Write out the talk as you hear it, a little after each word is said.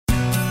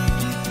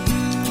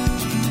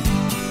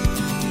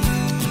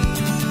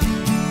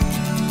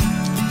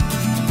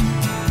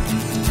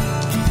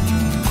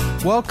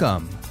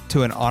Welcome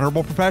to An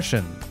Honorable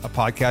Profession, a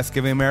podcast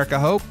giving America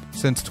hope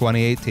since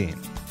 2018.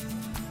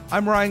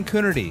 I'm Ryan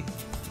Coonerty.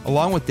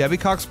 Along with Debbie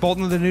Cox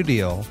Bolton of the New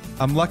Deal,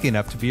 I'm lucky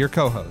enough to be your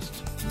co-host.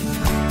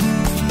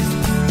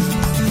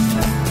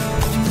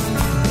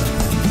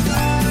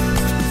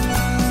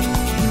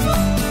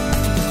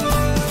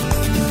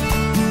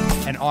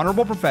 An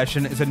Honorable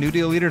Profession is a New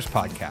Deal Leaders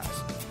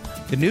podcast.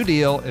 The New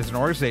Deal is an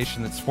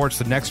organization that supports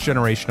the next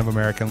generation of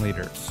American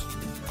leaders.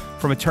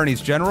 From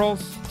attorneys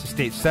generals to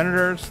state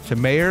senators to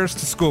mayors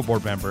to school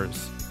board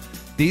members,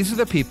 these are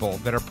the people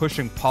that are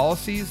pushing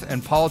policies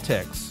and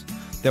politics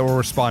that will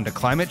respond to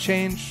climate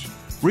change,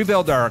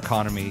 rebuild our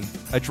economy,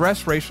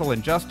 address racial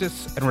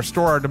injustice, and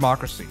restore our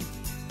democracy.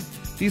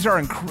 These are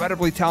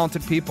incredibly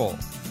talented people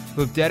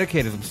who have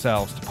dedicated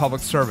themselves to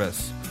public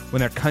service when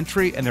their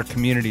country and their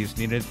communities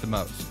needed it the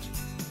most.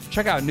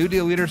 Check out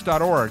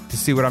newdealleaders.org to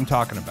see what I'm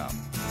talking about.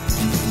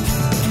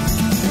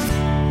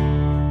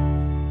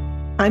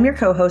 I'm your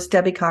co-host,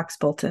 Debbie Cox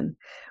Bolton.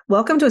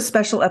 Welcome to a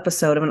special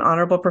episode of An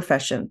Honorable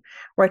Profession,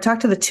 where I talk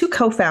to the two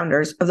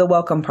co-founders of the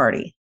Welcome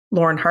Party,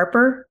 Lauren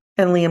Harper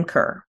and Liam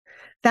Kerr.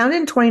 Founded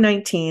in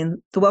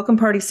 2019, the Welcome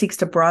Party seeks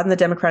to broaden the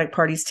Democratic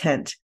Party's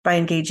tent by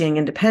engaging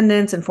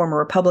independents and former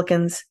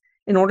Republicans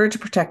in order to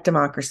protect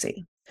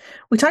democracy.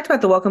 We talked about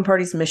the Welcome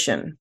Party's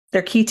mission,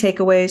 their key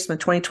takeaways from the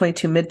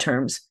 2022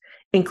 midterms,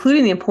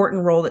 including the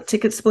important role that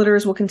ticket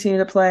splitters will continue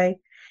to play,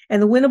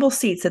 and the winnable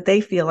seats that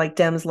they feel like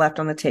Dems left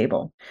on the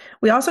table.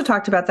 We also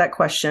talked about that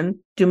question,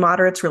 do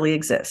moderates really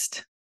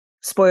exist?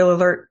 Spoiler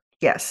alert,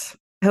 yes.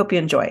 I hope you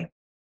enjoy.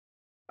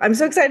 I'm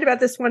so excited about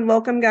this one.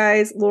 Welcome,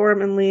 guys.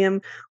 Lauren and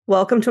Liam,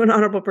 welcome to An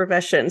Honorable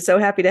Profession. So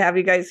happy to have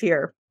you guys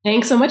here.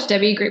 Thanks so much,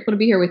 Debbie. Grateful to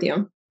be here with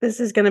you. This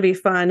is going to be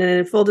fun. And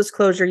in full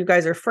disclosure, you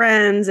guys are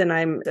friends and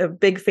I'm a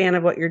big fan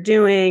of what you're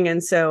doing.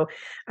 And so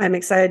I'm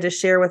excited to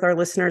share with our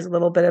listeners a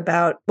little bit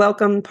about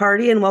Welcome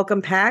Party and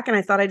Welcome PAC. And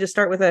I thought I'd just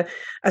start with a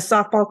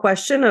softball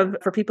question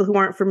for people who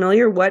aren't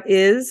familiar. What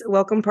is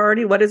Welcome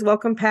Party? What is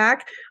Welcome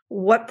PAC?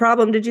 What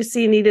problem did you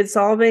see needed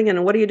solving?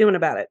 And what are you doing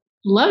about it?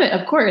 Love it,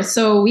 of course.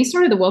 So we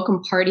started the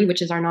Welcome Party,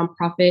 which is our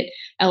nonprofit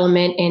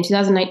element, in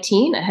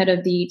 2019 ahead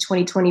of the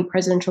 2020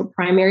 presidential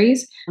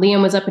primaries.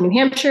 Liam was up in New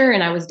Hampshire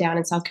and I was down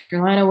in South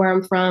Carolina, where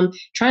I'm from,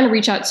 trying to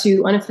reach out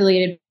to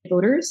unaffiliated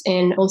voters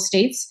in both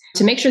states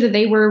to make sure that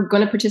they were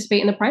going to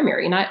participate in the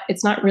primary.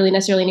 It's not really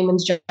necessarily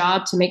anyone's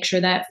job to make sure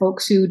that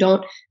folks who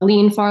don't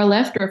lean far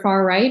left or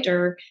far right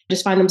or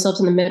just find themselves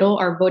in the middle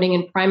are voting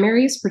in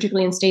primaries,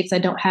 particularly in states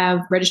that don't have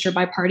registered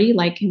by party,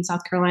 like in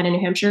South Carolina and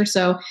New Hampshire.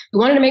 So we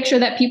wanted to make sure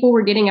that people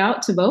were getting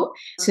out to vote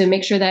to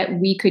make sure that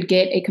we could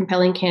get a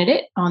compelling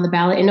candidate on the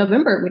ballot in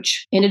November,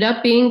 which ended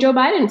up being Joe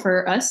Biden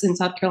for us in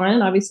South Carolina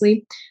and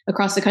obviously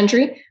across the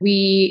country.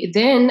 We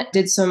then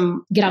did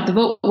some get out the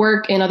vote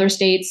work in other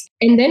states.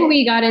 And then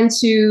we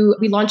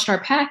launched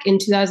our PAC in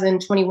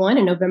 2021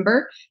 in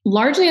November,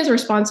 largely as a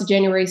response to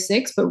January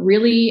 6th, but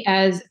really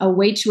as a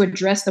way to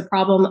address the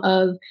problem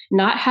of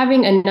not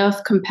having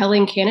enough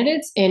compelling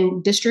candidates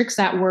in districts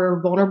that were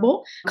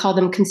vulnerable, call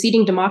them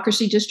conceding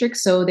democracy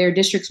districts. So they're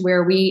districts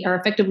where we are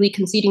effectively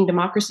conceding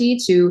democracy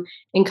to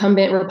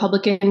incumbent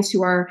Republicans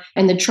who are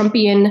in the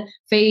Trumpian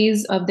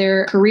phase of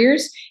their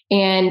careers.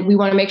 And we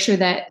want to make sure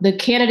that the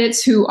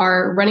candidates who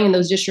are running in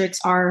those districts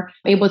are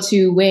able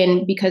to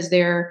win because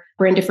they're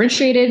brand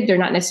differentiated. They're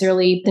not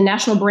necessarily the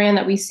national brand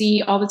that we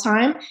see all the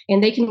time.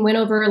 And they can win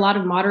over a lot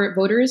of moderate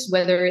voters,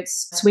 whether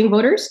it's swing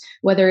voters,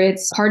 whether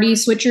it's party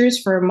switchers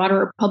for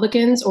moderate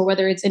Republicans, or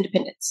whether it's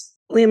independents.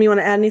 Liam, you want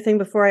to add anything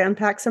before I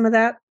unpack some of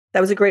that? That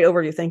was a great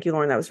overview. Thank you,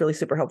 Lauren. That was really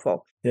super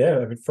helpful.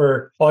 Yeah,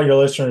 for all your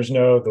listeners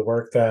know the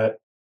work that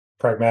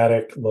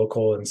pragmatic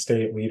local and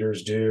state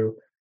leaders do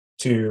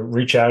to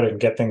reach out and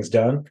get things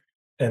done.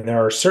 And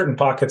there are certain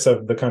pockets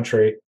of the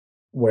country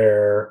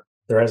where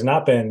there has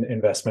not been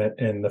investment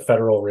in the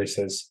federal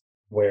races,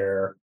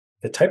 where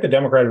the type of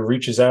Democrat who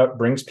reaches out,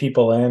 brings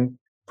people in,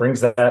 brings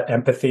that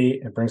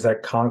empathy and brings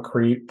that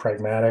concrete,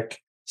 pragmatic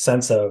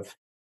sense of,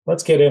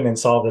 let's get in and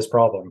solve this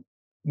problem.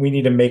 We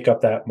need to make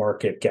up that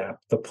market gap,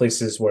 the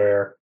places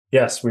where,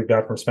 yes, we've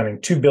gone from spending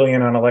 $2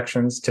 billion on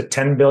elections to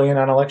 $10 billion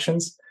on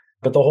elections,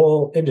 but the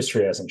whole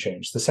industry hasn't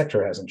changed. The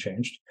sector hasn't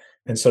changed.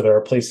 And so there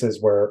are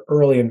places where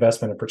early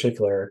investment in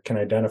particular can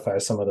identify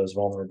some of those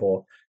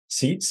vulnerable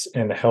seats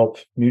and help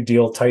New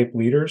Deal type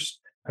leaders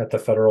at the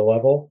federal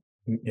level,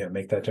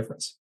 make that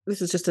difference.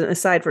 This is just an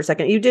aside for a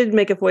second. You did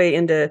make a way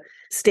into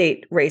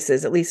state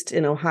races, at least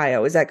in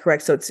Ohio. Is that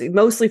correct? So it's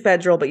mostly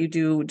federal, but you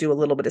do a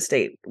little bit of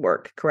state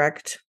work,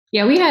 correct?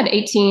 Yeah, we had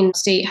 18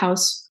 state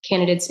house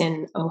candidates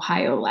in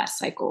Ohio last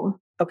cycle.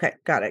 Okay,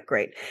 got it.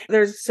 Great.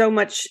 There's so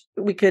much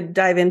we could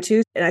dive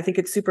into. And I think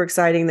it's super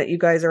exciting that you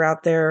guys are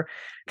out there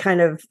kind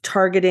of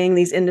targeting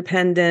these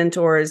independent,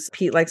 or as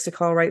Pete likes to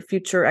call, right,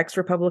 future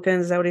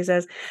ex-Republicans, is that what he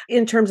says,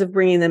 in terms of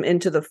bringing them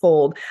into the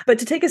fold. But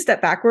to take a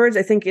step backwards,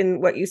 I think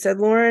in what you said,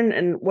 Lauren,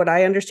 and what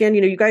I understand,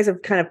 you guys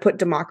have kind of put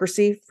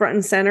democracy front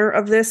and center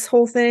of this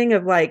whole thing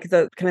of like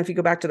the kind of, if you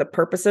go back to the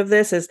purpose of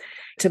this is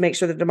to make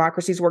sure that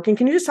democracy is working.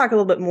 Can you just talk a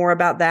little bit more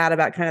about that,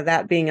 about kind of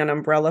that being an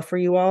umbrella for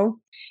you all?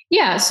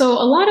 Yeah, so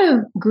a lot of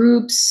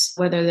groups,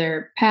 whether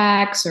they're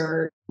PACs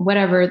or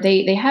whatever,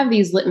 they have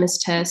these litmus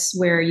tests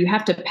where you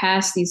have to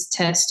pass these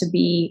tests to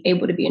be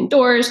able to be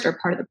endorsed or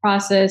part of the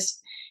process.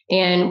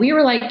 And we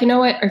were like, you know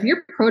what, if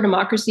you're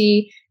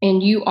pro-democracy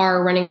and you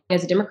are running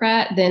as a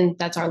Democrat, then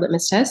that's our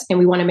litmus test. And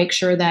we want to make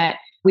sure that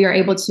we are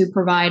able to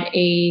provide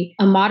a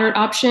moderate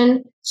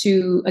option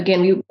to,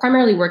 again, we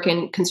primarily work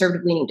in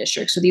conservative leaning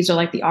districts. So these are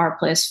like the R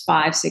plus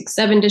 5, 6,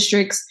 7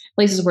 districts,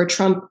 places where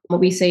Trump, what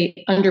we say,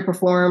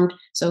 underperformed.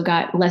 So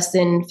got less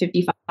than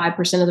 55%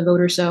 of the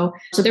vote or so.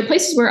 So they're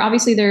places where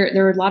obviously there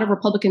are a lot of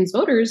Republicans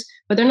voters,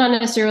 but they're not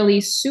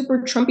necessarily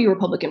super Trumpy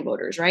Republican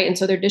voters, right? And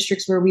so they're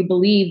districts where we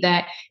believe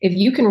that if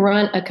you can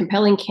run a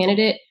compelling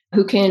candidate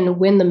who can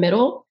win the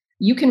middle,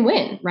 you can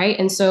win, right?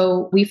 And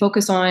so we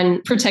focus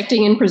on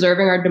protecting and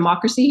preserving our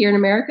democracy here in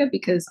America,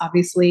 because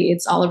obviously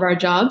it's all of our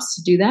jobs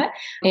to do that.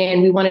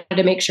 And we wanted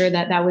to make sure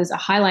that that was a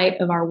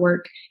highlight of our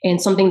work and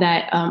something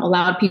that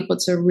allowed people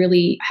to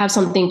really have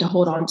something to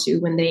hold on to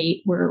when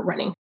they were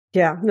running.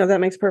 Yeah, no, that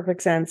makes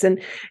perfect sense.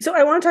 And so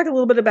I want to talk a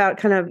little bit about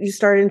kind of, you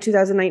started in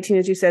 2019,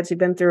 as you said, so you've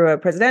been through a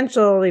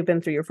presidential, you've been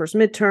through your first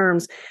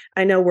midterms.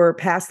 I know we're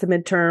past the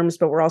midterms,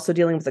 but we're also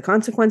dealing with the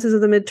consequences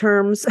of the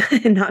midterms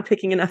and not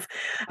picking enough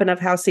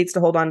House seats to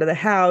hold on to the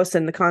House,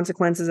 and the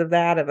consequences of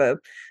that, of a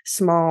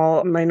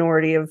small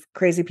minority of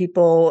crazy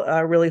people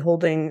really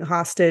holding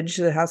hostage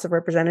the House of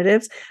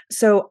Representatives.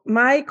 So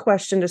my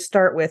question to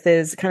start with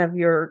is kind of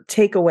your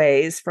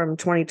takeaways from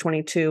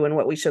 2022 and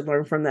what we should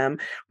learn from them.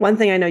 One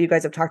thing I know you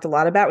guys have talked a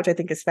lot about, which I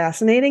think is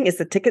fascinating, is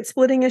the ticket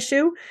splitting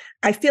issue.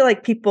 I feel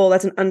like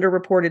that's an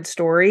underreported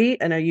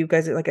story. I know you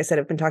guys, like I said,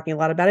 have been talking a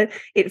lot about it.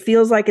 It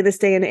feels like in this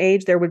day and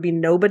age, there would be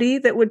nobody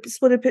that would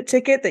split a pit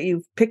ticket, that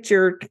you've picked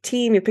your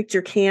team, you picked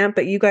your camp,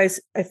 but you guys,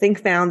 I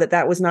think, found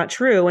that was not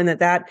true. And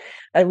that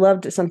I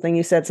loved something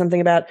you said,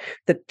 something about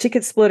the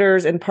ticket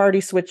splitters and party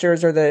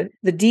switchers are the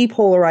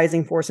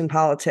depolarizing force in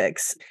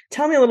politics.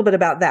 Tell me a little bit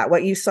about that,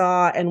 what you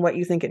saw and what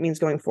you think it means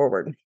going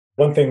forward.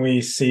 One thing we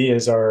see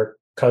is our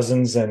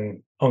cousins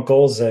and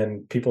uncles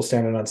and people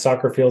standing on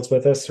soccer fields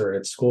with us or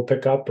at school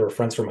pickup, or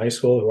friends from high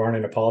school who aren't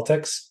into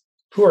politics,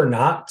 who are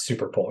not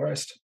super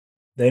polarized.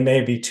 They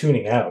may be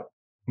tuning out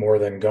more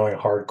than going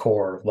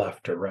hardcore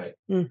left or right.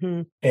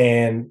 Mm-hmm.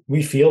 And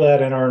we feel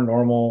that in our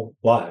normal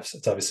lives.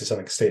 It's obviously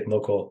something state and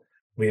local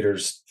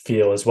leaders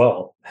feel as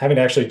well, having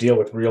to actually deal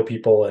with real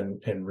people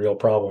and real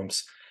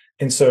problems.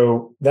 And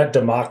so that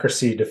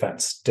democracy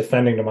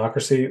defending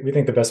democracy, we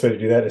think the best way to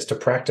do that is to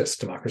practice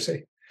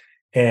democracy.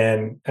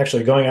 And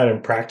actually going out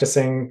and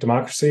practicing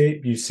democracy,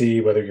 you see,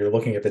 whether you're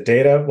looking at the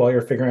data while you're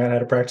figuring out how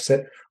to practice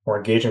it or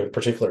engaging with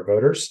particular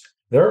voters,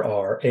 there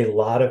are a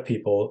lot of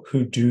people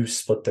who do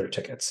split their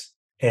tickets.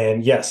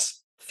 And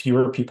yes,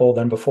 fewer people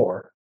than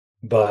before,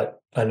 but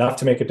enough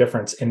to make a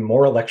difference in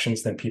more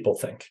elections than people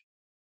think.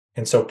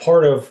 And so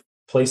part of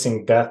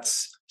placing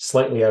bets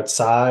slightly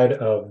outside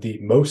of the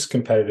most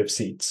competitive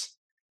seats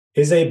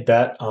is a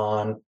bet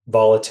on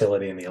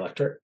volatility in the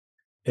electorate.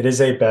 It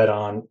is a bet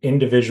on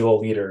individual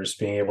leaders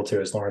being able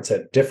to, as Lauren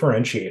said,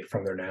 differentiate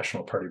from their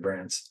national party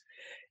brands.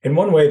 And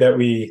one way that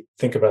we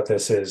think about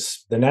this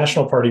is the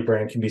national party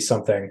brand can be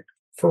something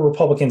for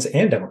Republicans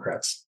and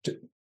Democrats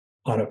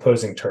on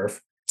opposing turf.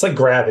 It's like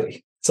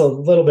gravity. It's a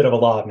little bit of a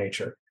law of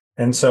nature.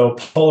 And so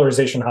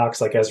polarization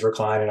hawks like Ezra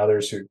Klein and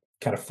others who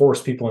kind of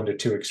force people into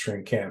two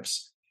extreme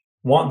camps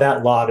want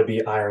that law to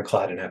be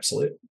ironclad and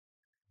absolute.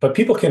 But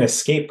people can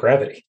escape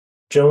gravity.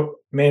 Joe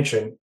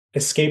Manchin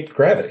escaped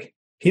gravity.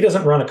 He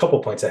doesn't run a couple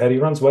points ahead. He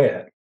runs way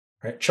ahead.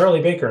 Right?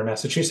 Charlie Baker in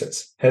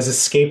Massachusetts has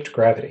escaped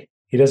gravity.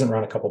 He doesn't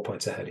run a couple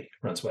points ahead. He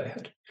runs way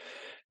ahead.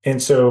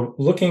 And so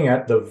looking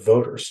at the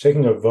voters,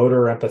 taking a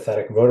voter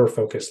empathetic, voter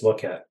focused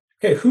look at,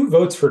 okay, who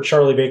votes for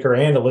Charlie Baker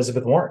and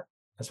Elizabeth Warren?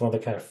 That's one of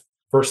the kind of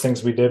first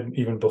things we did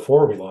even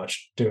before we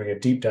launched, doing a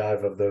deep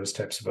dive of those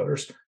types of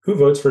voters. Who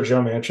votes for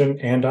Joe Manchin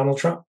and Donald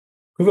Trump?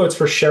 Who votes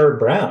for Sherrod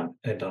Brown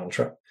and Donald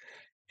Trump?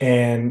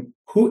 And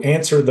who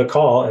answered the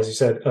call, as you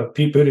said, of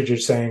Pete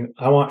Buttigieg saying,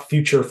 I want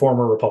future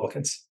former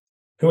Republicans?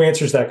 Who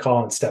answers that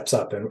call and steps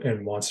up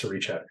and wants to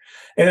reach out?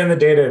 And in the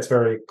data, it's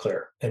very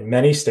clear. In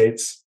many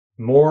states,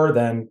 more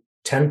than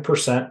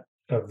 10%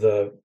 of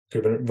the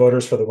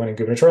voters for the winning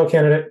gubernatorial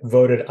candidate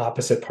voted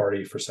opposite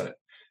party for Senate.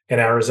 In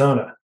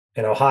Arizona,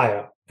 in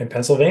Ohio, in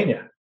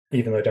Pennsylvania,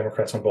 even though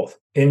Democrats won both.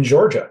 In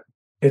Georgia,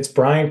 it's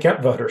Brian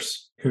Kemp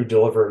voters who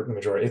deliver the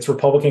majority. It's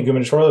Republican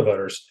gubernatorial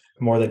voters,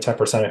 more than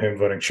 10% of whom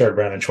voting Sherrod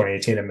Brown in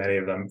 2018, and many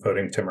of them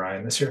voting Tim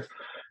Ryan this year.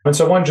 And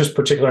so one just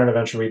particular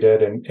intervention we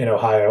did in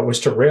Ohio was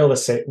to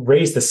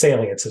raise the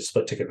salience of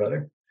split ticket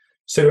voting.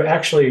 So to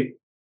actually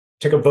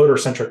take a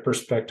voter-centric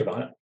perspective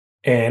on it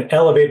and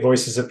elevate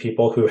voices of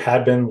people who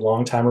had been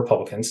longtime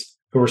Republicans,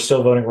 who were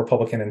still voting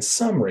Republican in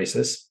some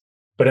races,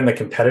 but in the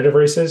competitive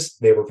races,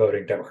 they were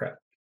voting Democrat.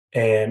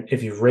 And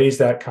if you raise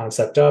that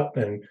concept up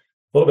and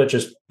a little bit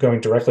just going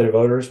directly to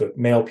voters with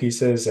mail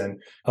pieces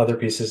and other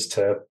pieces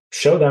to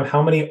show them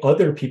how many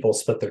other people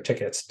split their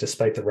tickets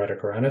despite the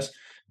rhetoric around us,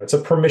 it's a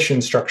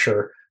permission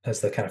structure, as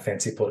the kind of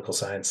fancy political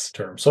science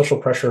term, social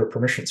pressure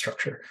permission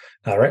structure.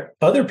 All right.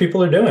 Other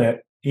people are doing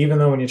it, even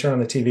though when you turn on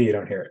the TV, you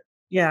don't hear it.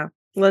 Yeah.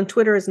 Well, and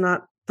Twitter is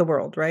not the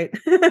world, right?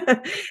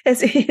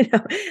 As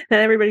not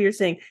everybody you're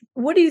saying.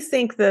 What do you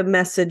think the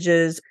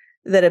messages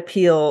that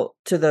appeal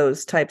to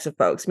those types of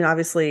folks? I mean,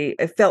 obviously,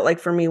 it felt like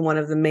for me, one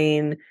of the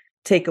main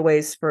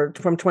takeaways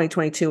from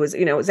 2022 was,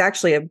 it was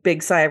actually a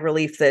big sigh of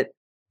relief that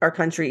our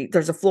country,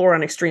 there's a floor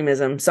on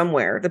extremism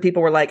somewhere. The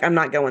people were like, I'm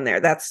not going there.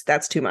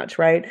 That's too much,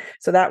 right?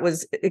 So that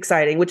was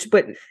exciting,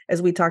 but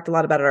as we talked a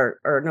lot about at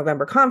our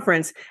November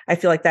conference, I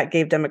feel like that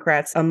gave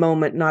Democrats a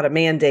moment, not a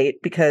mandate,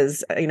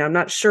 because, I'm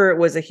not sure it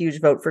was a huge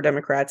vote for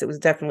Democrats. It was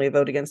definitely a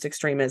vote against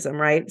extremism,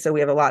 right? So we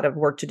have a lot of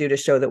work to do to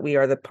show that we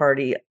are the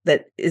party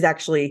that is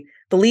actually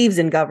believes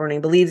in governing,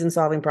 believes in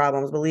solving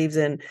problems, believes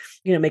in,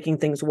 making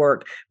things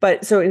work.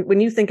 But so when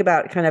you think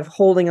about kind of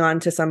holding on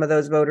to some of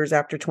those voters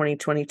after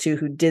 2022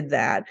 who did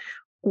that,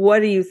 what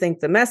do you think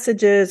the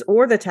messages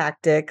or the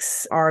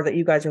tactics are that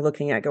you guys are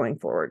looking at going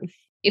forward?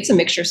 It's a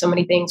mixture of so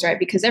many things, right?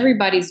 Because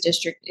everybody's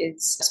district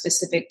is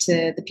specific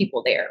to the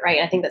people there, right?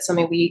 I think that's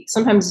something we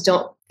sometimes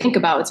don't think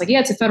about. It's like,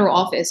 yeah, it's a federal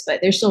office, but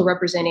they're still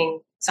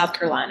representing South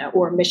Carolina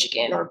or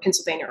Michigan or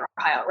Pennsylvania or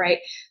Ohio, right?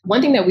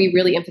 One thing that we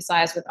really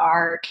emphasize with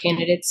our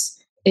candidates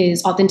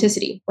is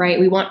authenticity, right?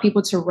 We want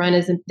people to run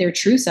as their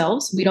true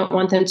selves. We don't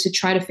want them to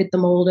try to fit the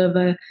mold of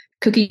a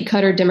cookie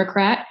cutter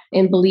Democrat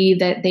and believe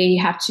that they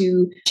have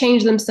to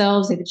change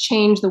themselves, they have to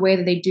change the way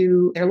that they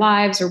do their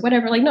lives or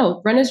whatever. Like,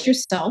 no, run as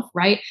yourself,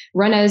 right?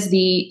 Run as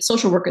the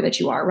social worker that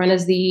you are, run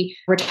as the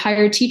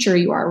retired teacher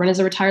you are, run as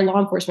a retired law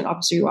enforcement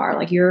officer you are.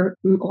 Like a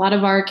lot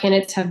of our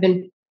candidates have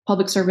been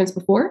public servants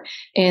before,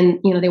 and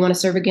they want to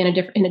serve again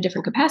in a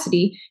different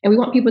capacity. And we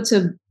want people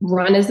to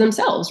run as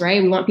themselves,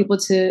 right? We want people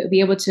to be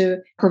able to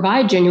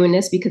provide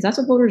genuineness, because that's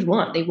what voters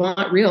want. They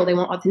want real, they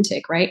want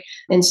authentic, right?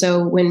 And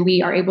so when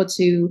we are able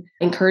to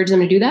encourage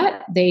them to do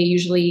that, they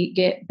usually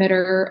get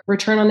better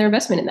return on their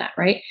investment in that,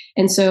 right?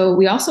 And so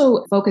we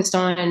also focused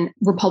on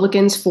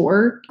Republicans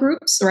for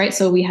groups, right?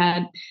 So we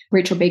had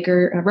Rachel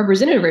Baker,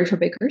 Representative Rachel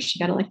Baker, she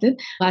got elected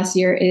last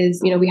year,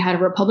 we had a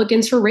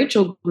Republicans for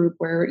Rachel group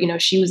where,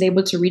 she was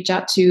able to reach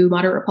out to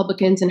moderate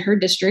Republicans in her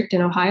district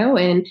in Ohio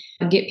and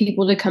get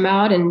people to come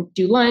out and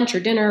do lunch or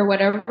dinner or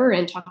whatever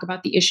and talk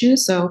about the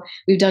issues. So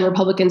we've done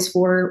Republicans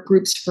for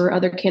groups for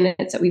other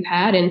candidates that we've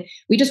had. And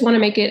we just want to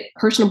make it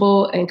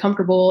personable and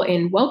comfortable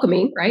and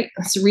welcoming, right?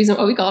 That's the reason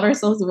why we called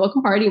ourselves the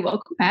Welcome Party,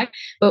 Welcome Pack,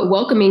 but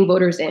welcoming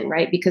voters in,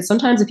 right? Because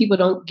sometimes if people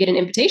don't get an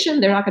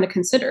invitation, they're not going to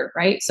consider,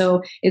 right?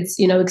 So it's,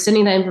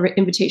 extending that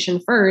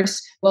invitation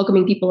first,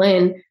 welcoming people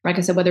in, like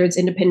I said, whether it's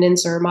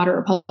independents or moderate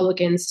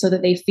Republicans, so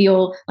that they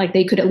feel like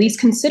they could at least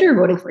consider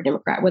voting for a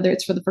Democrat, whether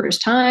it's for the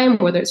first time,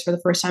 whether it's for the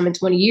first time in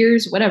 20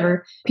 years,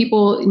 whatever.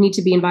 People need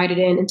to be invited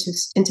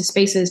into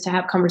spaces to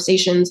have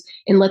conversations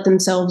and let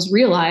themselves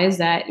realize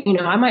that,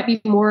 I might be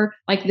more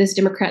like this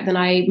Democrat than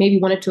I maybe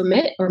wanted to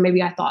admit, or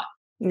maybe I thought.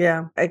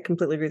 Yeah, I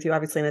completely agree with you.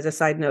 Obviously, and as a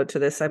side note to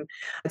this,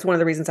 it's one of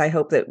the reasons I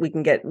hope that we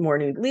can get more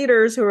new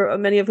leaders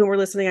many of whom are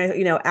listening,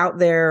 out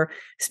there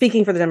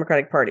speaking for the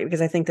Democratic Party,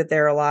 because I think that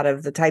there are a lot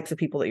of the types of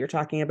people that you're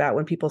talking about.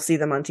 When people see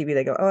them on TV,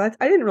 they go, "Oh,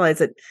 I didn't realize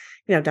that,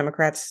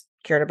 Democrats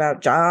cared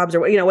about jobs,"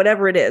 or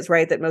whatever it is,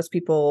 right? That most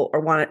people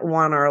want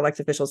our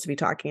elected officials to be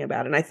talking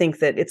about. And I think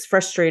that it's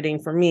frustrating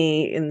for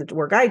me in the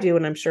work I do,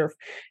 and I'm sure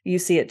you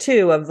see it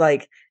too, of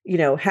like,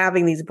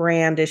 having these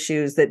brand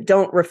issues that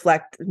don't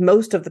reflect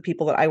most of the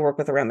people that I work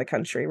with around the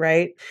country,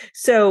 right?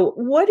 So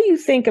what do you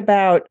think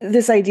about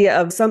this idea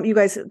of you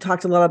guys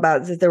talked a lot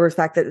about that there was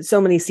the fact that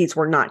so many seats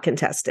were not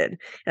contested.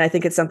 And I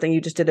think it's something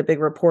you just did a big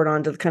report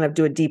on to kind of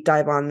do a deep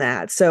dive on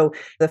that. So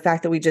the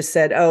fact that we just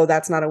said, oh,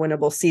 that's not a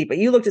winnable seat, but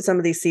you looked at some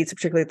of these seats,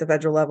 particularly at the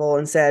federal level,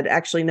 and said,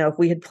 actually, no, if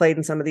we had played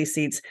in some of these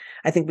seats,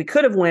 I think we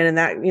could have won, and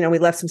that, we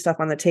left some stuff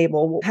on the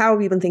table. How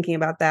have you been thinking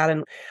about that?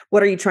 And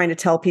what are you trying to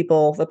tell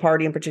people, the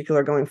party in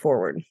particular, going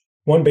forward?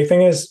 One big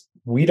thing is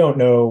we don't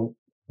know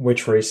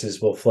which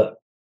races will flip,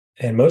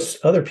 and most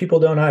other people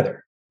don't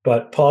either.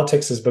 But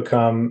politics has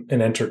become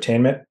an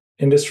entertainment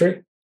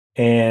industry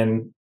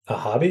and a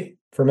hobby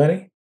for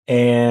many.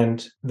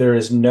 And there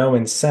is no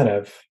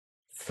incentive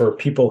for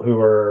people who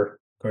are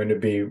going to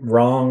be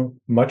wrong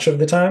much of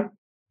the time.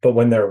 But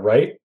when they're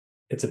right,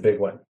 it's a big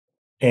win.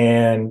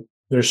 And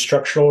there's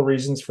structural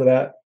reasons for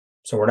that.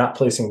 So we're not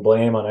placing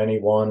blame on any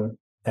one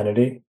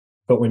entity.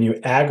 But when you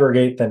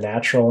aggregate the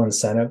natural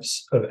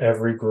incentives of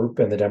every group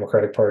in the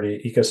Democratic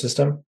Party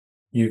ecosystem,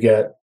 you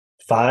get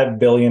 $5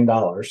 billion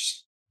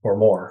or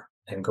more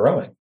and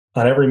growing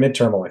on every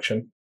midterm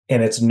election.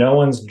 And it's no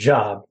one's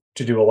job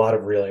to do a lot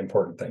of really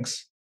important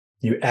things.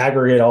 You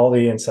aggregate all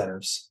the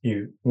incentives,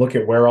 you look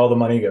at where all the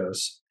money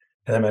goes,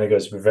 and that money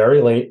goes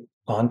very late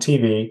on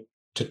TV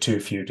to too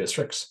few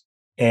districts.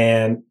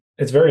 And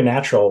it's very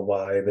natural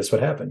why this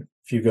would happen.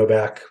 If you go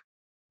back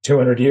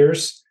 200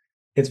 years,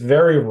 it's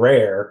very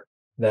rare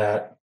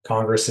that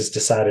Congress is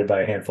decided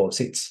by a handful of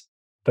seats,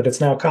 but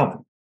it's now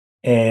common.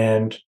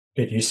 And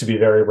it used to be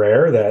very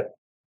rare that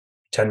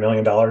 $10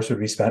 million would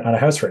be spent on a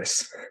House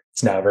race.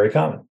 It's now very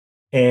common.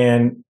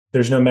 And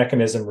there's no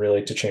mechanism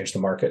really to change the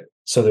market.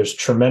 So there's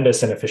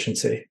tremendous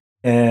inefficiency.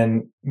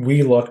 And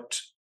we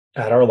looked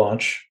at our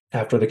launch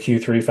after the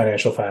Q3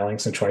 financial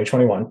filings in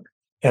 2021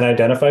 and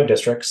identified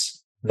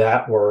districts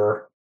that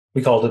were,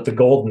 we called it the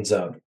golden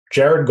zone.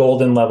 Jared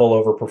Golden level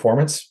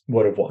overperformance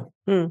would have won.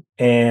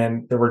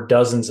 And there were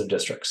dozens of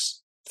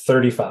districts,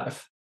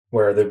 35,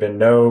 where there'd been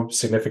no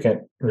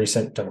significant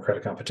recent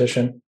Democratic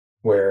competition,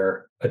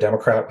 where a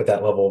Democrat with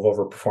that level of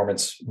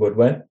overperformance would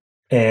win,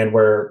 and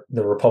where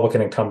the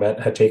Republican incumbent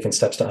had taken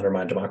steps to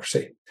undermine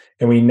democracy.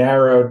 And we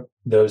narrowed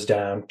those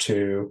down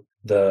to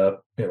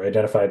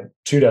identified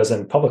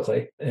 24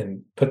 publicly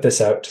and put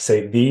this out to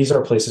say, these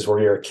are places where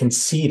you're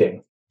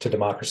conceding to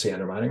democracy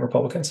undermining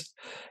Republicans.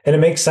 And it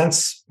makes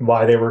sense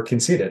why they were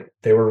conceded.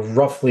 They were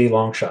roughly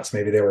long shots.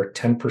 Maybe they were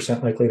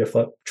 10% likely to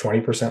flip,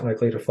 20%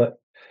 likely to flip.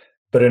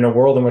 But in a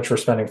world in which we're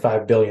spending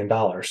 $5 billion,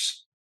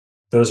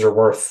 those are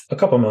worth a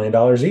couple $1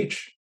 million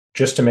each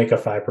just to make a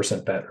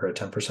 5% bet or a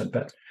 10%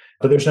 bet.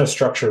 But there's no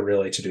structure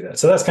really to do that.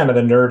 So that's kind of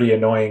the nerdy,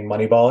 annoying,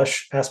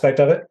 moneyballish aspect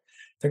of it.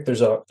 I think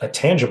there's a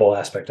tangible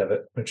aspect of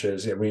it, which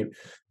is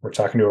we're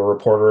talking to a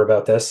reporter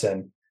about this,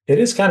 and it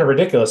is kind of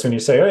ridiculous when you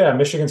say, oh yeah,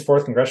 Michigan's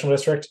 4th congressional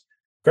district,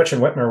 Gretchen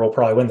Whitmer will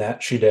probably win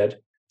that. She did.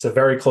 It's a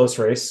very close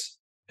race,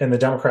 and the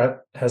Democrat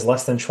has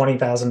less than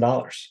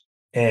 $20,000.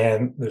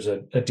 And there's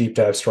a deep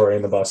dive story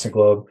in the Boston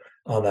Globe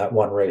on that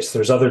one race.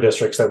 There's other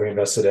districts that we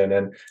invested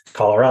in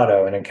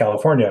Colorado and in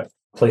California,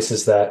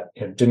 places that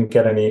didn't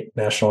get any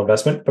national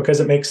investment because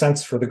it makes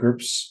sense for the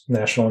group's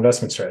national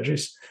investment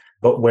strategies,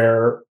 but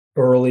where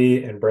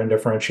early and brand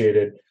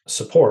differentiated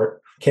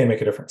support can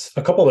make a difference.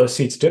 A couple of those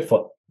seats did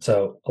flip.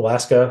 So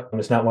Alaska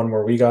is not one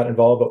where we got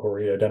involved, but where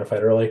we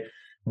identified early.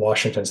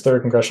 Washington's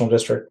 3rd congressional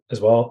district as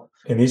well.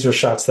 And these are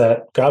shots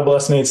that, God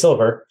bless Nate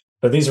Silver,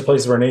 but these are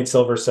places where Nate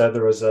Silver said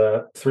there was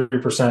a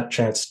 3%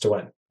 chance to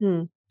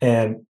win.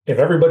 And if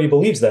everybody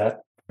believes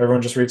that,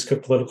 everyone just reads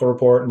Cook Political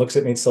Report and looks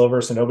at Nate Silver,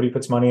 so nobody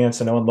puts money in,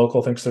 so no one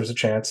local thinks there's a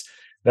chance.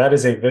 That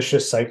is a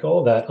vicious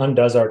cycle that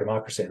undoes our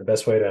democracy. And the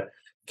best way to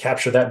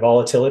capture that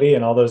volatility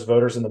and all those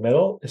voters in the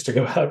middle is to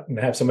go out and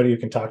have somebody who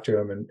can talk to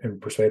them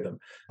and persuade them.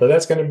 But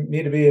that's going to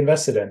need to be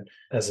invested in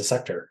as a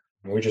sector.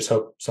 And we just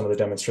hope some of the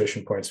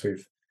demonstration points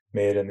we've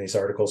made in these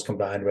articles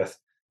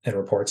and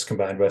reports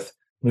combined with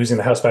losing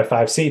the House by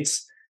 5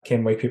 seats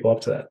can wake people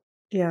up to that.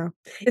 Yeah.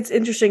 It's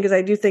interesting because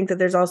I do think that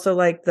there's also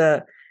like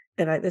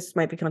this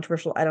might be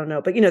controversial, I don't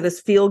know, but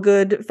this feel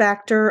good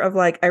factor of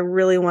like, I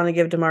really want to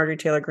give DeMarjorie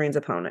Taylor Greene's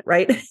opponent,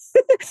 right?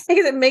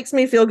 Because it makes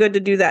me feel good to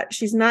do that.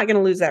 She's not going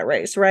to lose that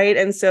race, right?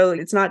 And so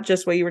it's not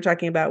just what you were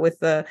talking about with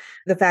the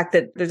fact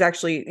that there's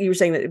actually, you were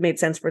saying that it made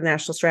sense for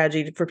national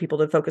strategy for people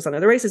to focus on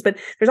other races, but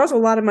there's also a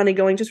lot of money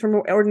going just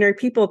from ordinary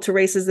people to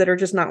races that are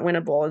just not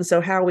winnable. And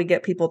so how we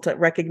get people to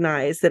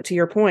recognize that, to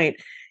your point,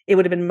 it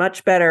would have been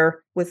much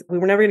better we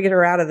were never going to get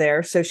her out of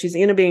there. So she's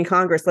going to be in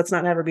Congress. Let's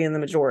not have her be in the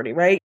majority,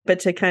 right? But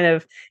to kind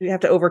of, you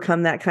have to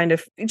overcome that kind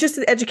of just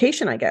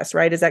education, I guess,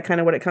 right? Is that kind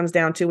of what it comes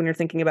down to when you're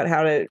thinking about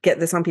how to get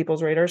this on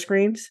people's radar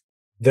screens?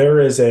 There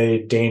is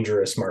a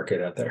dangerous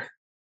market out there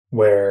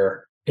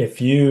where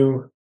if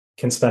you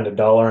can spend $1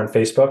 on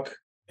Facebook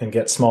and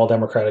get small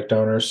Democratic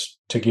donors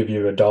to give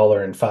you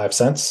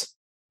 $1.05,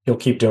 you'll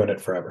keep doing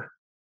it forever.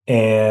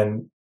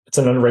 And it's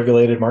an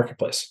unregulated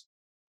marketplace.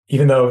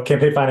 Even though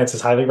campaign finance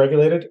is highly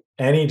regulated,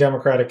 any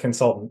Democratic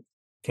consultant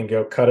can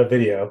go cut a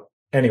video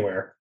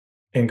anywhere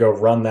and go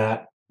run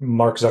that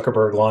Mark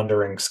Zuckerberg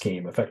laundering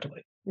scheme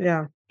effectively.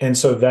 Yeah. And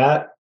so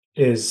that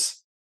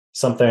is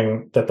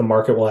something that the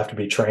market will have to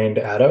be trained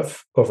out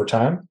of over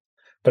time.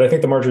 But I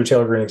think the Marjorie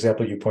Taylor Greene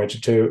example you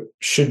pointed to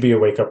should be a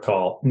wake-up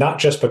call, not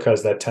just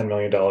because that $10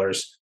 million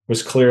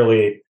was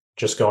clearly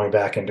just going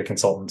back into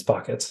consultants'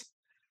 pockets.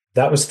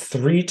 That was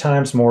 3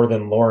 times more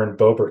than Lauren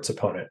Boebert's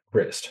opponent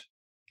raised,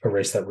 a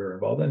race that we were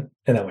involved in.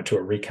 And that went to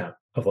a recount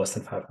of less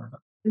than 500.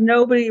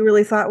 Nobody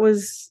really thought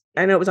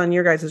I know it was on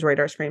your guys'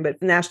 radar screen,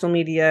 but national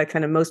media,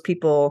 kind of most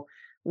people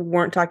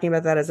weren't talking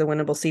about that as a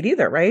winnable seat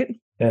either, right?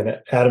 And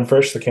Adam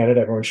Frisch, the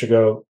candidate, everyone should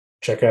go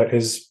check out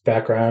his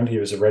background. He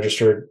was a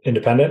registered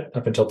independent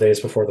up until days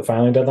before the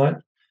filing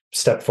deadline,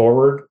 stepped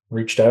forward,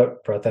 reached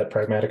out, brought that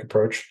pragmatic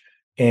approach.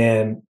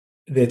 And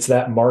it's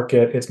that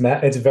market.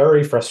 It's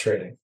very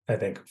frustrating, I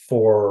think,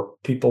 for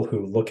people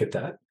who look at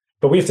that.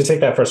 But we have to take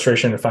that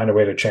frustration and find a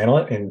way to channel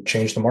it and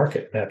change the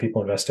market and have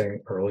people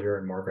investing earlier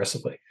and more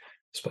aggressively in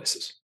these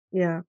places.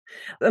 Yeah.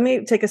 Let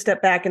me take a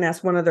step back and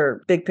ask one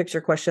other big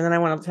picture question. Then I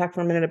want to talk for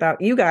a minute about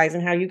you guys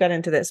and how you got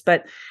into this.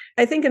 But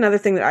I think another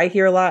thing that I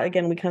hear a lot,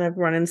 again, we kind of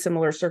run in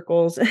similar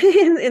circles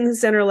in the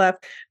center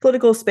left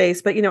political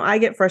space. But, I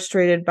get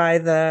frustrated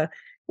by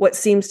what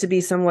seems to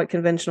be somewhat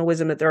conventional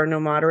wisdom that there are no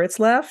moderates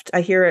left.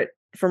 I hear it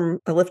from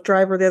a Lyft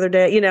driver the other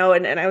day,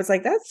 and I was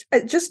like, that's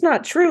just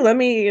not true. Let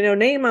me,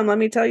 name them. Let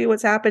me tell you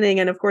what's happening.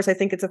 And of course, I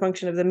think it's a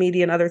function of the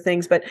media and other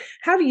things. But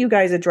how do you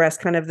guys address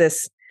kind of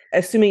this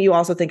assuming you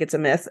also think it's a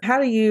myth. How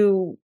do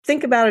you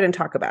think about it and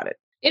talk about it?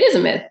 It is a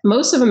myth.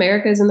 Most of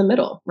America is in the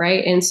middle,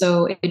 right? And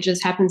so it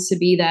just happens to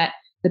be that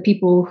the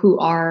people who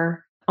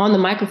are on the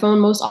microphone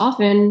most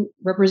often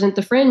represent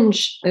the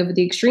fringe of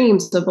the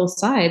extremes of both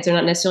sides. They're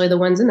not necessarily the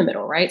ones in the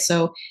middle, right?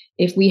 So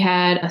if we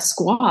had a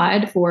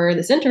squad for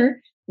the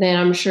center, then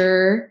I'm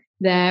sure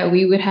that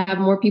we would have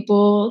more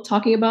people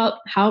talking about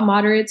how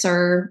moderates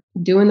are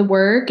doing the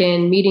work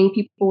and meeting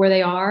people where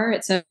they are,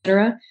 et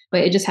cetera.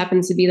 But it just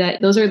happens to be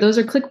that those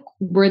are click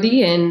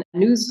worthy and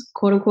news,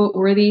 quote unquote,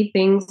 worthy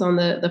things on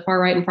the far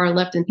right and far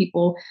left. And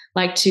people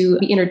like to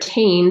be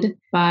entertained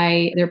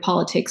by their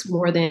politics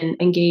more than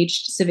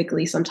engaged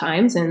civically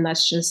sometimes. And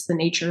that's just the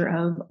nature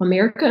of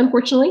America,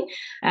 unfortunately.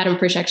 Adam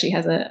Frisch actually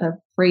has a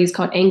phrase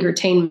called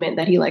angertainment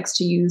that he likes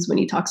to use when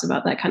he talks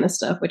about that kind of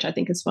stuff, which I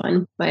think is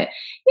fun. But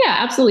yeah,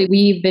 absolutely.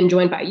 We've been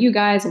joined by you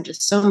guys and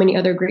just so many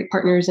other great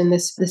partners in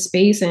this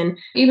space. And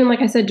even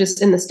like I said,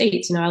 just in the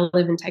States, I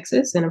live in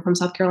Texas and I'm from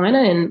South Carolina,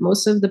 and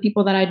most of the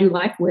people that I do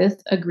life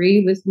with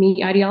agree with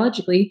me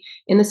ideologically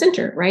in the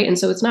center, right? And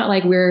so it's not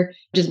like we're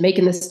just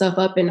making this stuff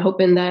up and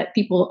hoping that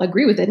people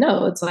agree with it.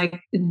 No, it's like,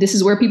 this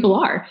is where people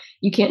are.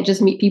 You can't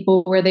just meet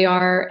people where they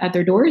are at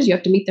their doors. You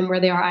have to meet them where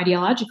they are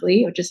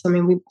ideologically, which is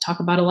something we talk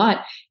about a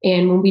lot.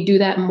 And when we do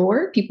that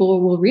more,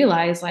 people will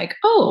realize like,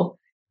 oh,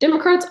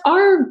 Democrats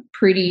are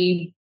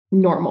pretty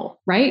normal,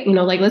 right?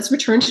 Like let's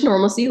return to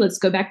normalcy. Let's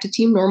go back to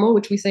team normal,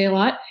 which we say a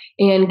lot,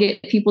 and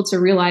get people to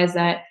realize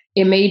that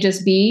it may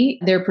just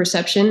be their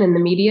perception in the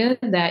media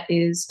that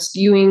is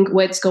skewing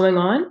what's going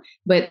on,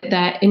 but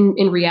that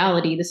in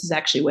reality, this is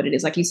actually what it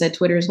is. Like you said,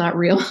 Twitter is not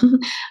real.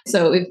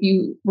 So if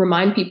you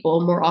remind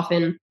people more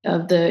often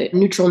of the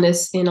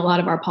neutralness in a lot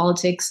of our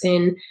politics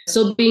and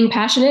still being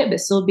passionate, but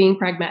still being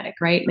pragmatic,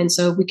 right? And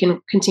so if we can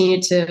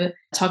continue to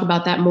talk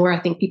about that more, I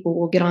think people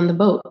will get on the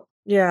boat.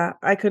 Yeah,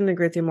 I couldn't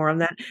agree with you more on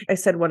that. I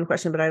said one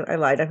question, but I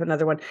lied. I have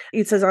another one.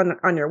 It says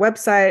on your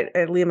website,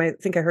 and Liam, I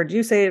think I heard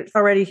you say it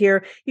already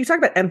here, you talk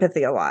about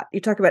empathy a lot. You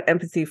talk about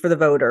empathy for the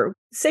voter.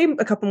 Say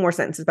a couple more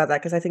sentences about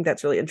that, because I think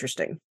that's really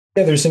interesting.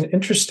 Yeah, there's an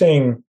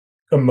interesting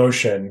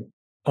emotion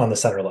on the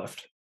center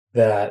left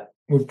that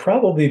would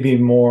probably be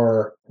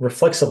more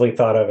reflexively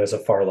thought of as a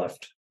far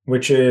left,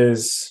 which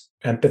is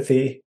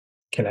empathy,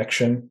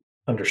 connection,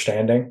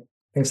 understanding,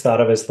 things thought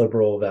of as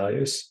liberal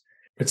values.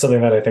 It's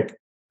something that I think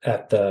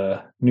at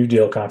the New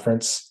Deal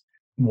conference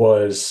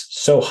was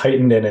so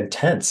heightened and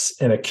intense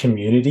in a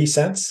community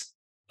sense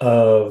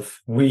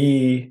of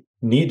we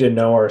need to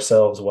know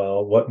ourselves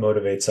well, what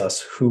motivates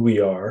us, who we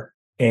are,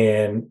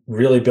 and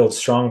really build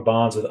strong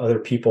bonds with other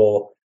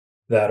people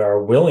that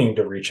are willing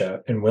to reach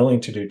out and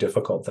willing to do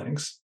difficult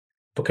things.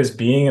 Because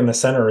being in the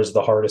center is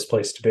the hardest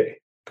place to be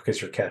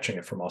because you're catching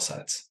it from all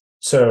sides.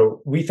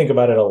 So we think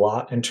about it a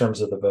lot in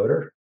terms of the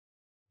voter.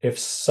 If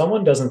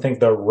someone doesn't think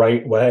the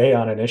right way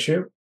on an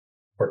issue,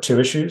 or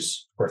two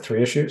issues, or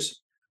three issues,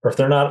 or if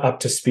they're not up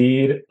to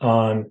speed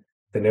on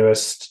the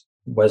newest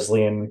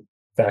Wesleyan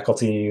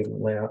faculty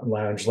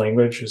lounge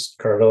language, as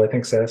Carville, I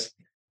think, says,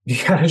 you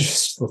gotta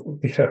just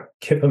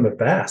give them a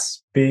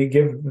pass. Think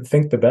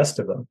the best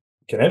of them.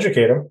 You can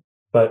educate them,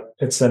 but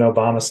it's an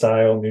Obama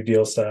style, New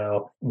Deal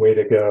style way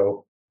to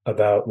go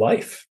about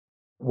life.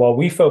 While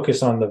we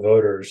focus on the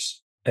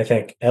voters, I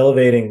think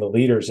elevating the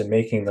leaders and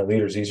making the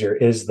leaders easier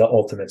is the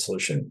ultimate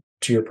solution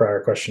to your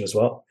prior question as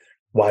well.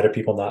 Why do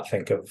people not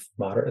think of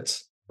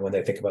moderates when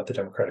they think about the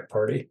Democratic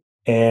Party?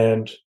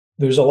 And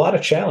there's a lot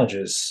of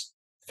challenges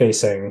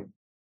facing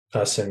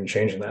us in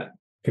changing that.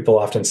 People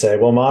often say,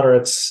 well,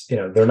 moderates,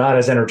 they're not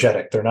as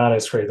energetic. They're not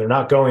as great. They're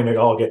not going to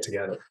all get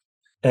together.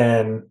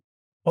 And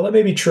while that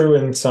may be true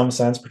in some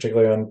sense,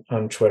 particularly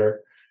on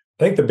Twitter,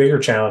 I think the bigger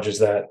challenge is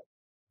that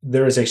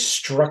there is a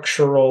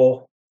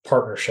structural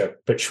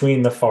partnership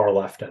between the far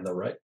left and the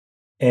right.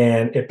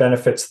 And it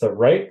benefits the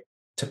right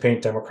to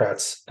paint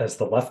Democrats as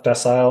the left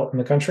decile in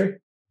the country.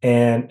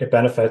 And it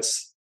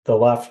benefits the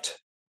left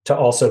to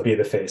also be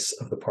the face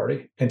of the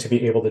party and to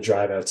be able to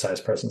drive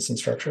outsized presence and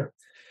structure.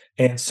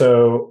 And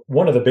so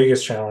one of the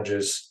biggest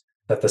challenges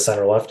that the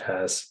center left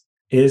has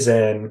is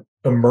in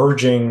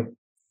emerging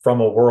from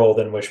a world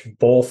in which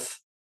both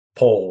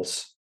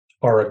poles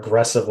are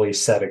aggressively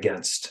set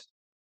against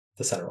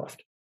the center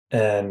left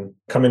and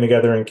coming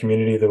together in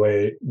community the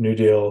way New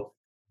Deal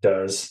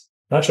does,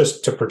 not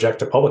just to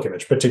project a public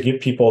image, but to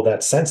give people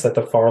that sense that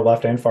the far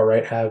left and far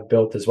right have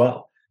built as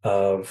well.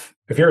 Of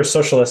if you're a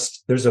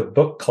socialist, there's a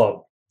book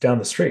club down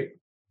the street,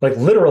 like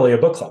literally a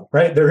book club,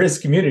 right? There is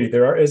community.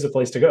 Is a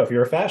place to go. If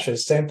you're a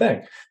fascist, same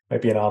thing.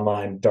 Might be an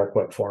online dark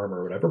web forum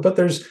or whatever, but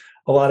there's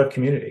a lot of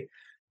community.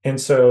 And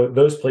so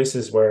those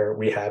places where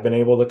we have been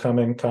able to come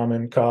in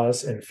common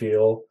cause and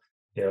feel,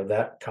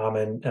 that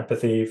common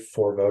empathy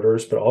for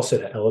voters, but also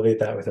to elevate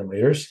that within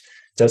leaders,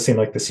 does seem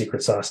like the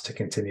secret sauce to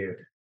continue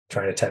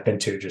trying to tap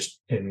into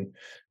just in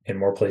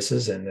more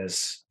places and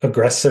as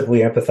aggressively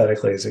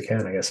empathetically as it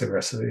can. I guess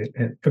aggressive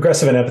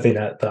and empathy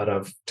not thought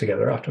of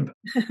together often.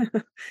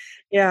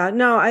 Yeah,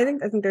 no, I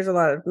think there's a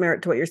lot of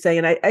merit to what you're saying.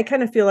 And I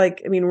kind of feel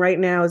like, right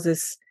now is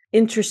this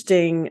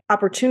interesting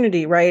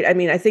opportunity, right?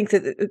 I think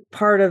that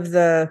part of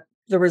the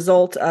the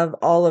result of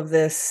all of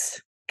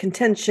this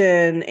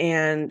contention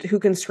and who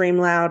can scream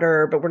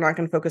louder, but we're not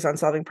going to focus on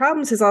solving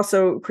problems, has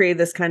also created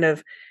this kind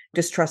of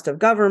distrust of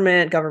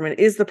government. Government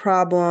is the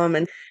problem.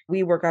 And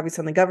we work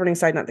obviously on the governing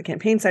side, not the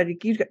campaign side,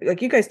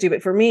 like you guys do.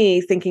 But for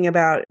me, thinking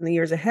about in the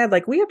years ahead,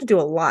 like we have to do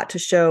a lot to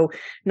show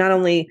not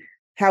only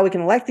how we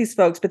can elect these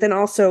folks, but then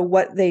also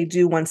what they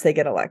do once they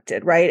get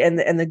elected, right? And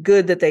the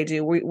good that they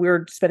do.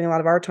 We're spending a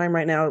lot of our time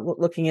right now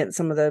looking at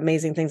some of the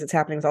amazing things that's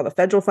happening with all the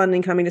federal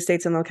funding coming to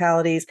states and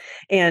localities,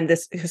 and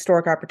this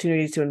historic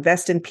opportunity to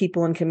invest in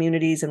people and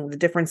communities and the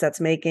difference that's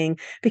making.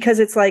 Because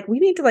it's like we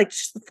need to like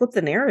flip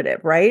the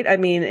narrative, right? I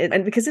mean,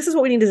 and because this is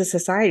what we need as a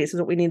society, this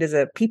is what we need as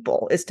a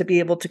people, is to be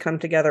able to come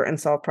together and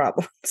solve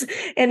problems.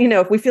 And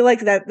if we feel like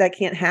that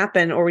can't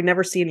happen, or we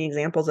never see any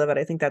examples of it,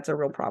 I think that's a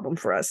real problem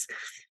for us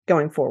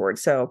going forward.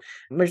 So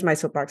there's my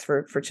soapbox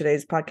for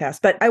today's podcast.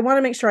 But I want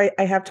to make sure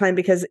I have time,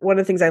 because one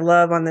of the things I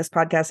love on this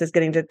podcast is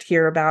getting to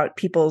hear about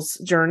people's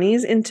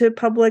journeys into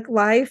public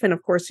life. And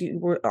of course,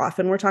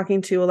 we're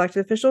talking to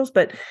elected officials,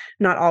 but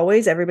not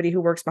always. Everybody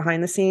who works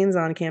behind the scenes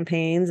on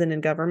campaigns and in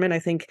government, I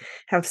think,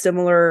 have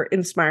similar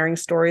inspiring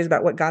stories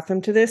about what got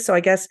them to this. So I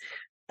guess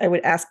I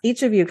would ask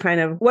each of you kind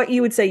of what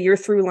you would say your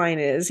through line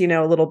is, a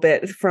little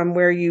bit from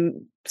where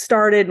you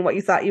started and what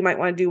you thought you might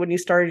want to do when you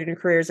started in your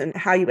careers, and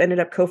how you ended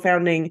up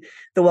co-founding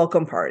the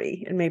Welcome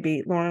Party. And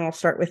maybe, Lauren, I'll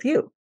start with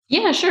you.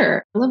 Yeah,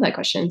 sure. I love that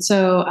question.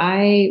 So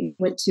I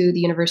went to the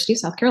University of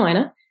South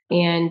Carolina.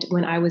 And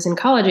when I was in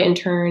college, I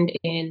interned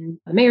in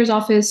the mayor's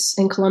office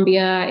in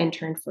Columbia,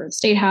 interned for the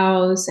State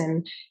House.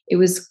 And it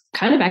was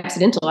kind of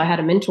accidental. I had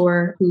a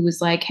mentor who was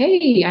like,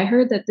 hey, I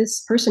heard that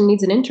this person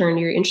needs an intern.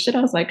 You're interested?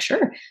 I was like,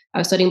 sure. I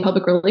was studying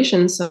public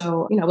relations.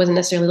 So, I wasn't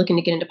necessarily looking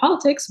to get into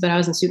politics, but I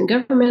was in student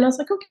government. I was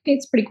like, okay,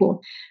 it's pretty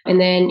cool. And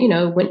then,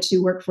 went to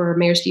work for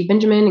Mayor Steve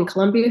Benjamin in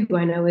Columbia, who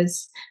I know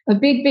is a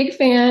big, big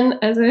fan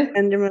as a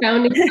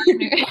founding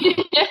partner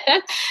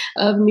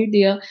of New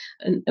Deal,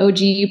 an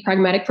OG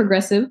pragmatic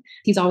progressive.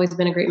 He's always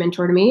been a great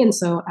mentor to me. And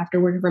so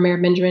after working for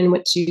Mayor Benjamin,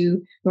 went to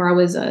where I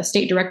was a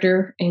state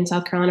director in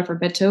South Carolina for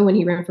Beto when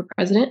he ran for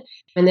president.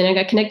 And then I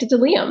got connected to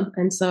Liam.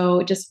 And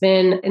so just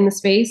been in the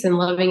space and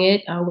loving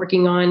it,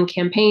 working on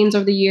campaigns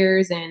over the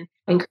years and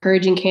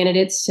encouraging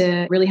candidates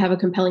to really have a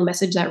compelling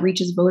message that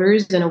reaches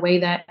voters in a way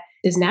that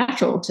is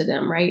natural to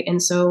them, right?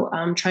 And so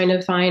trying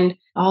to find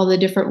all the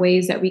different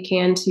ways that we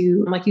can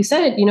to, like you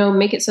said,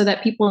 make it so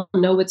that people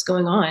know what's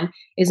going on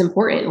is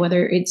important,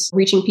 whether it's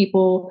reaching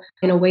people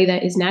in a way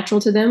that is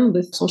natural to them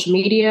with social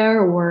media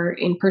or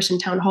in-person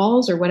town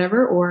halls or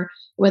whatever, or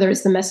whether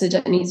it's the message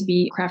that needs to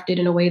be crafted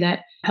in a way that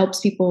helps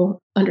people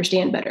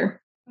understand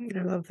better.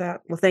 I love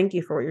that. Well, thank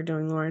you for what you're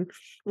doing, Lauren.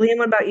 Liam,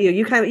 what about you?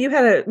 You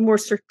had a more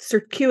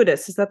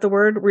circuitous, is that the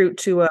word, route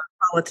to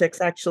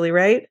politics, actually,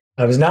 right?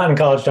 I was not in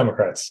college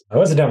Democrats. I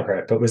was a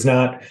Democrat, but was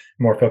not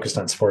more focused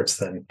on sports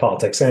than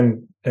politics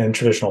and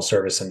traditional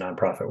service and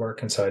nonprofit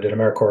work. And so I did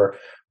AmeriCorps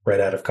right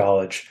out of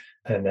college,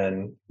 and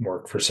then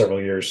worked for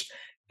several years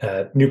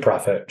at New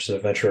Profit, which is a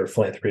venture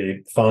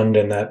philanthropy fund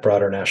in that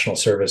broader national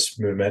service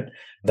movement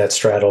that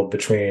straddled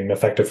between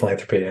effective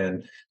philanthropy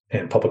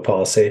and public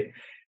policy.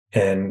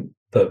 And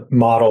the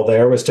model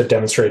there was to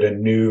demonstrate a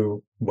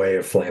new way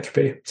of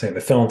philanthropy, saying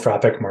the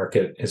philanthropic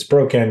market is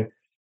broken.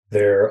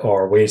 There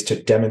are ways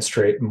to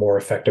demonstrate more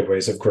effective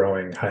ways of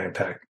growing high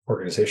impact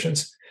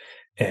organizations,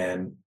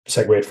 and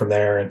segued from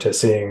there into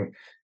seeing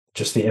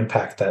just the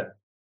impact that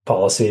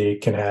policy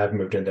can have,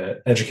 moved into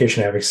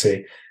education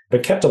advocacy,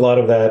 but kept a lot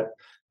of that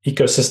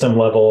ecosystem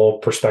level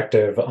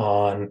perspective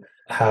on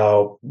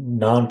how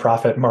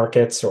nonprofit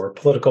markets or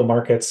political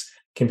markets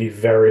can be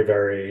very,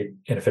 very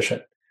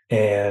inefficient.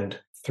 And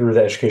through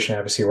the education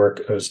advocacy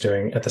work I was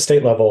doing at the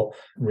state level,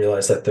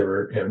 realized that there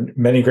were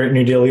many great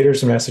New Deal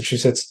leaders in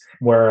Massachusetts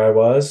where I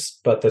was,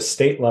 but the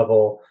state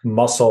level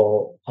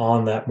muscle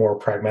on that more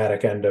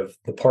pragmatic end of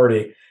the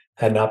party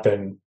had not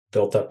been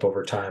built up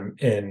over time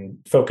and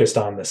focused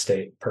on the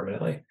state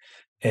permanently.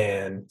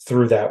 And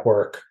through that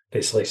work,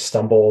 basically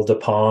stumbled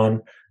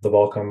upon the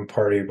Welcome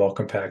Party,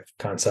 Welcome Pact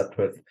concept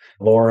with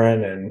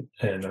Lauren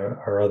and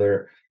our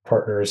other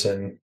partners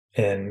and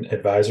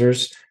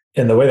advisors.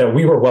 And the way that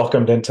we were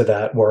welcomed into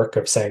that work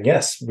of saying,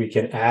 yes, we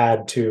can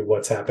add to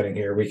what's happening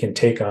here, we can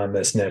take on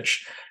this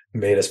niche,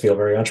 made us feel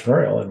very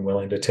entrepreneurial and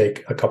willing to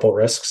take a couple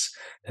risks,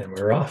 and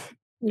we were off.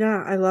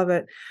 Yeah, I love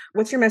it.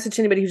 What's your message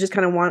to anybody who just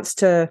kind of wants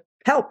to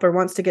help or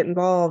wants to get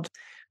involved?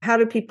 How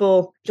do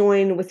people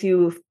join with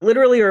you,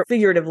 literally or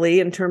figuratively,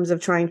 in terms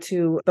of trying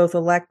to both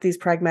elect these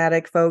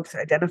pragmatic folks,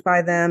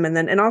 identify them,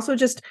 and also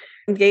just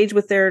engage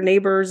with their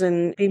neighbors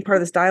and being part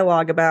of this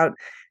dialogue about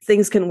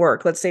things can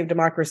work, let's save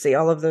democracy,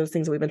 all of those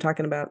things that we've been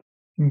talking about?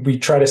 We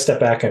try to step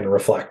back and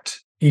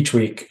reflect each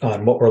week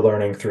on what we're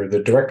learning through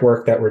the direct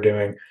work that we're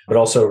doing, but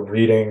also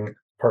reading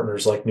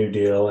partners like New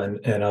Deal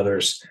and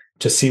others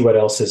to see what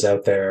else is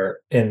out there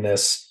in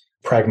this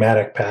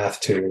pragmatic path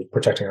to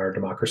protecting our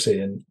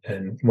democracy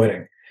and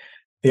winning.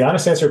 The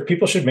honest answer,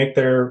 people should make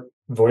their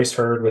voice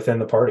heard within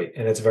the party.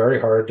 And it's very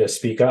hard to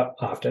speak up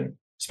often,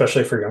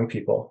 especially for young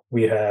people.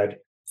 We had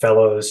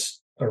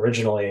fellows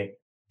originally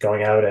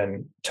going out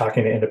and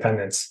talking to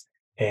independents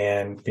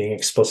and being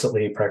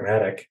explicitly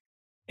pragmatic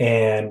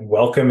and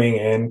welcoming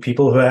in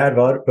people who had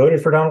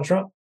voted for Donald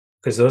Trump,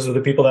 because those are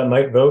the people that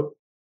might vote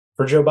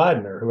for Joe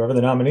Biden or whoever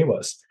the nominee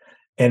was,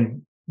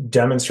 and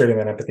demonstrating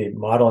that empathy,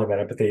 modeling that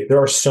empathy.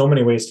 There are so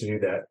many ways to do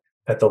that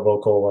at the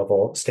local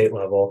level, state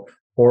level,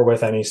 or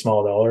with any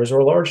small dollars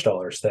or large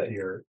dollars that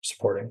you're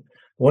supporting.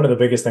 One of the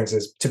biggest things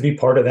is to be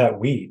part of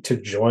that to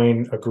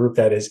join a group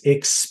that is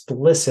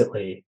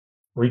explicitly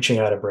reaching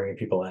out and bringing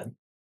people in.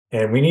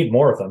 And we need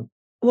more of them.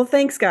 Well,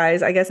 thanks,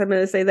 guys. I guess I'm going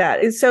to say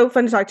that. It's so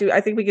fun to talk to you.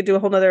 I think we could do a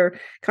whole nother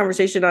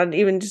conversation on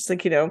even just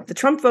like, the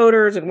Trump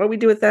voters and what we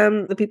do with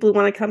them, the people who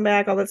want to come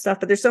back, all that stuff.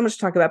 But there's so much to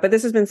talk about. But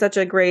this has been such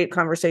a great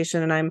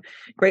conversation. And I'm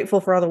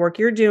grateful for all the work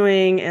you're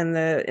doing and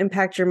the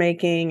impact you're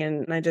making.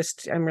 And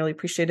I'm really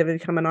appreciative of you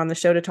coming on the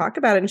show to talk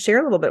about it and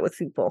share a little bit with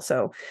people.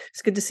 So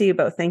it's good to see you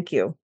both. Thank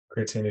you.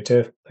 Great seeing you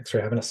too. Thanks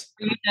for having us.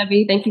 Thank you,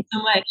 Debbie. Thank you so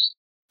much.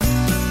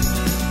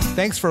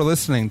 Thanks for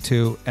listening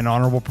to An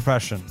Honorable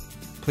Profession.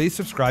 Please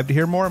subscribe to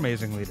hear more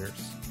amazing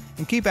leaders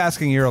and keep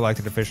asking your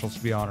elected officials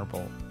to be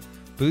honorable.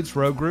 Boots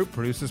Road Group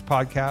produces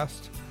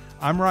podcast.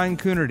 I'm Ryan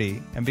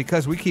Coonerty, and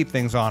because we keep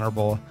things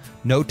honorable,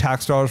 no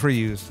tax dollars were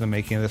used in the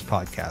making of this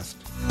podcast.